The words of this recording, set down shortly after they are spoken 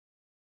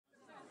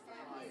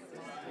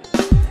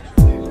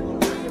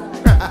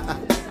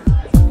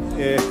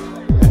Yeah.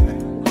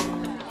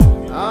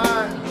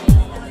 Alright.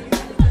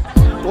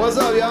 What's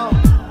up, y'all?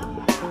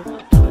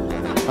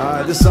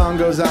 Alright, this song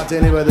goes out to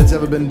anybody that's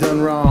ever been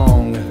done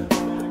wrong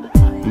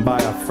by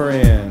a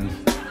friend.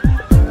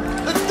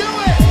 Let's do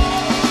it!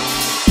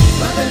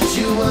 I bet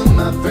you were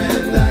my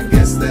friend, I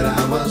guess that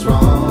I was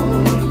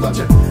wrong. Thought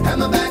you had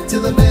my back to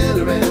the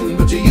bitter end,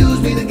 but you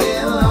used me to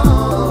get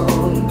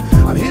along.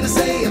 I'm here to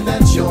say if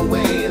that's your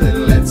way,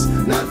 then let's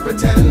not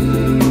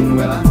pretend.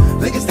 Well, I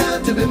think it's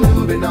time to be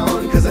moving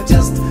on, cause I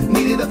just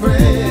needed a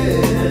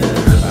friend.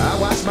 I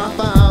watched my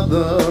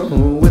father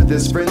with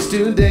his friends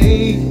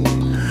today.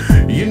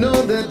 You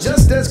know they're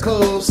just as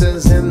close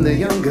as in the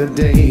younger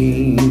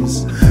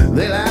days.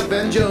 They laugh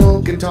and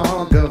joke and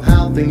talk of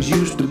how things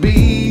used to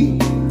be.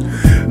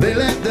 They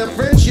let their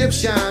friendship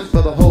shine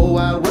for the whole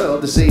wide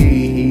world to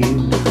see.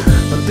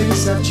 But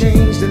things have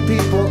changed and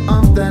people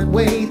aren't that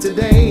way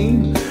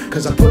today.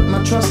 Cause I put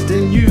my trust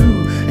in you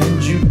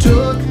and you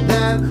took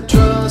that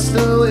trust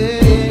away.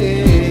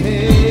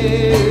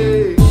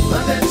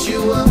 I bet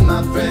you were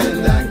my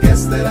friend, I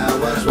guess that I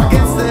was wrong. I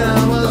guess that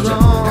I was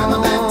wrong. Had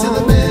my back to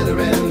the bitter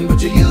end,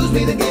 but you used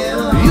me to get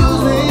along.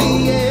 Use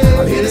me, yeah.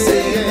 I'm here to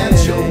say if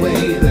that's your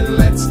way, then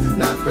let's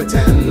not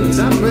pretend.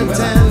 Stop Well, I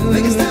pretend.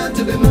 think it's time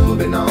to be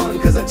moving on,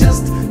 cause I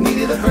just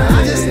needed a friend.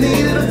 I just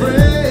needed a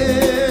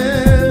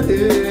friend,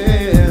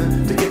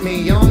 yeah, to get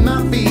me on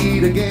my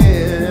feet again.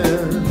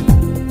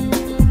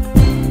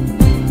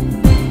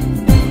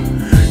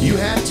 You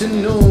had to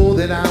know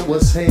that I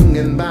was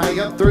hanging by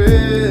a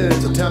thread.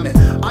 So tell me,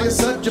 are you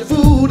such a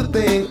fool to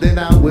think that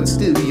I would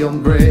steal your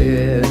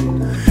bread?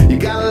 You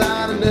got a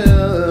lot of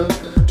nerve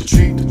to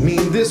treat me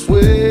this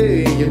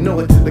way. You know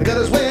it, the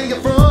gutter's where you're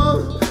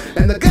from,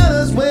 and the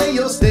gutter's where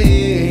you'll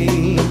stay.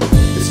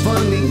 It's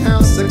funny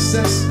how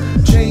success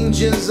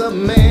changes a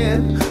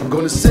man. I'm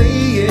gonna say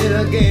it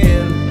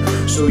again,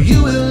 so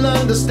you will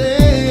understand.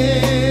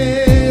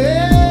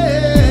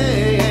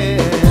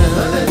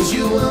 I bet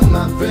you were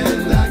my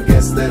friend, I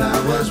guess that I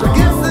was wrong. I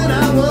guess that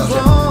I was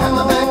wrong. Had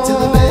my back to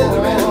the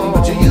bitter end,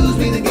 but you used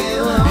me to get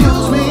along.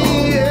 Use me,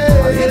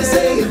 yeah. I'm here to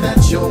say if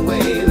that's your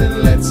way,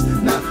 then let's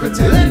not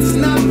pretend. Let's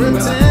not Well,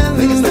 pretend. I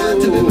think it's time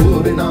to be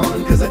moving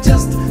on, cause I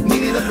just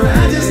needed a friend.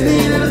 I just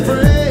needed a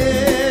friend,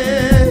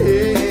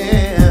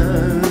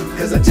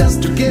 Cause I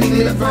just to get me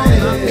needed a on my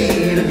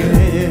feet friend.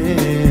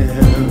 again.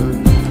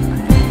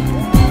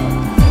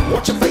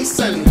 What you're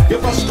facing, your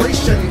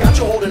frustration got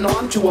you holding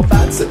on to a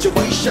bad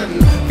situation.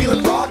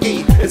 Feeling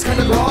groggy, it's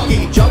kinda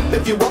groggy. Jump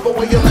if you up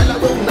away, your man, I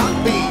will not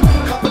be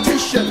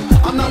competition.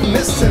 I'm not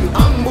missing,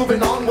 I'm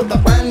moving on with a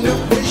brand new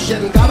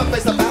vision. Gotta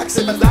face the facts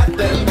if it's that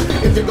then.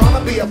 If you're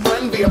gonna be a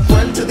friend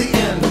to the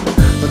end.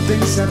 But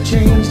things have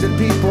changed and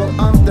people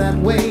aren't that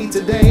way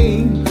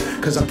today.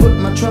 Cause I put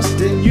my trust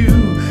in